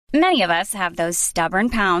Many of us have those stubborn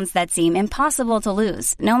pounds that seem impossible to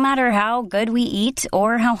lose, no matter how good we eat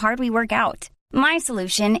or how hard we work out. My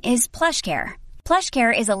solution is PlushCare.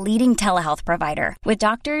 PlushCare is a leading telehealth provider with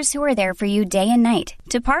doctors who are there for you day and night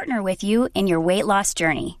to partner with you in your weight loss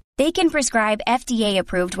journey. They can prescribe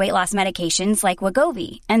FDA-approved weight loss medications like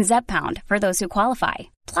Wegovy and Zepbound for those who qualify.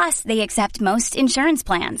 Plus, they accept most insurance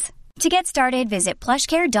plans. To get started, visit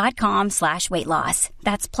plushcare.com/weight loss.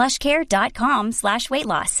 That's plushcare.com/weight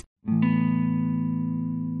loss.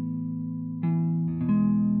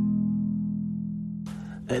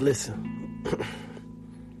 Hey, listen.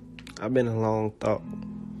 I've been a long thought.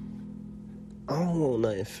 I don't want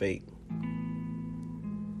nothing fake.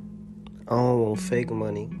 I don't want fake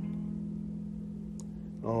money.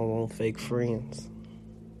 I don't want fake friends.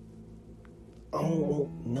 I don't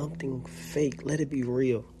want nothing fake. Let it be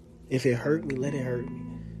real. If it hurt me, let it hurt me.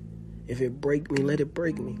 If it break me, let it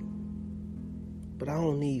break me. But I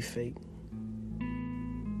don't need fake.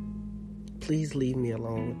 Please leave me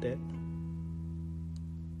alone with that.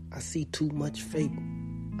 I see too much fake.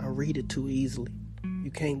 I read it too easily. You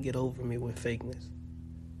can't get over me with fakeness.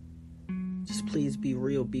 Just please be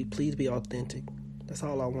real. Please be authentic. That's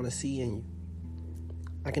all I want to see in you.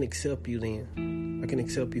 I can accept you then. I can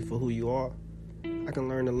accept you for who you are. I can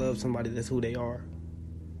learn to love somebody that's who they are.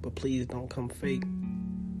 But please don't come fake.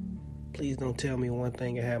 Please don't tell me one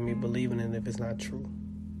thing and have me believing it if it's not true.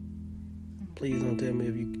 Please don't tell me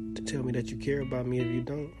that you care about me if you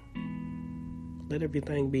don't. Let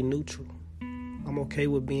everything be neutral. I'm okay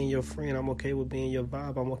with being your friend. I'm okay with being your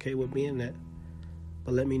vibe. I'm okay with being that.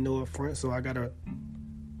 But let me know up front so I got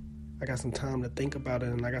some time to think about it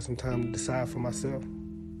and I got some time to decide for myself.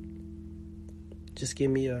 Just give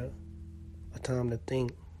me a time to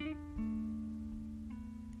think.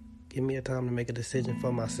 Give me a time to make a decision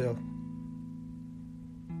for myself.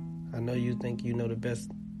 I know you think you know the best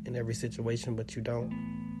in every situation, but you don't.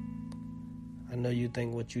 I know you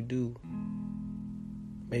think what you do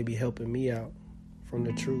may be helping me out from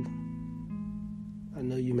the truth. I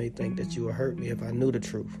know you may think that you would hurt me if I knew the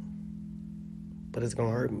truth. But it's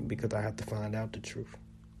gonna hurt me because I have to find out the truth.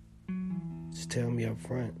 Just tell me up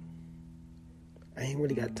front. I ain't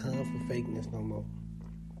really got time for fakeness no more.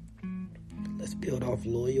 Let's build off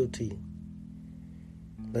loyalty.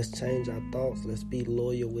 Let's change our thoughts. Let's be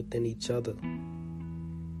loyal within each other.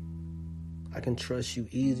 I can trust you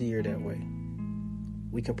easier that way.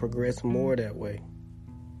 We can progress more that way.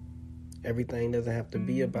 Everything doesn't have to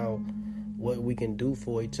be about what we can do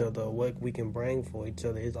for each other or what we can bring for each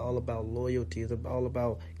other. It's all about loyalty. It's all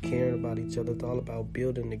about caring about each other. It's all about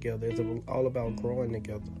building together. It's all about growing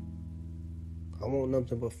together. I want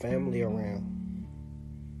nothing but family around.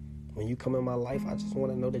 When you come in my life, I just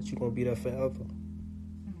want to know that you're going to be there forever.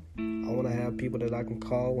 I want to have people that I can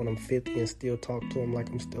call when I'm 50 and still talk to them like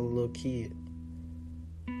I'm still a little kid.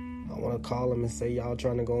 I want to call them and say, y'all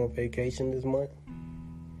trying to go on vacation this month?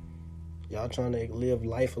 Y'all trying to live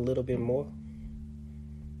life a little bit more?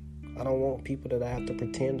 I don't want people that I have to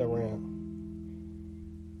pretend around.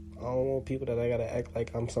 I don't want people that I got to act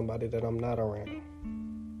like I'm somebody that I'm not around.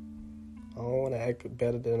 I don't want to act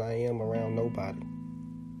better than I am around nobody.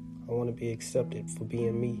 I want to be accepted for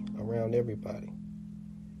being me around everybody.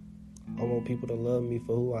 I want people to love me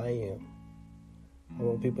for who I am. I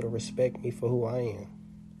want people to respect me for who I am.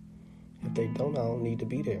 If they don't, I don't need to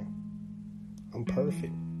be there. I'm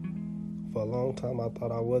perfect. For a long time, I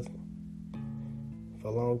thought I wasn't. For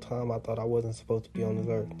a long time, I thought I wasn't supposed to be on this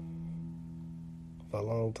earth. For a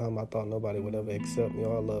long time, I thought nobody would ever accept me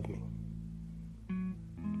or love me.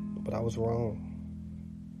 But I was wrong.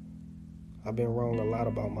 I've been wrong a lot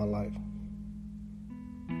about my life.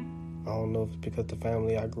 I don't know if it's because of the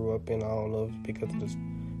family I grew up in. I don't know if it's because of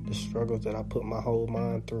the struggles that I put my whole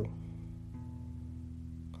mind through.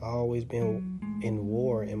 I've always been in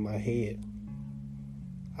war in my head.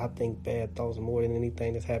 I think bad thoughts more than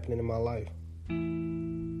anything that's happening in my life.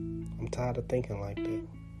 I'm tired of thinking like that.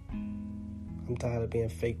 I'm tired of being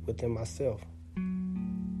fake within myself.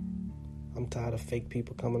 I'm tired of fake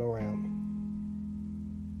people coming around me.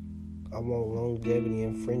 I want longevity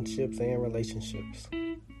in friendships and relationships.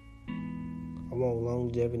 I want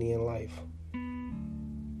longevity in life.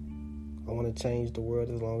 I want to change the world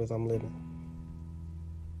as long as I'm living.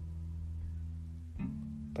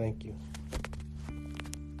 Thank you.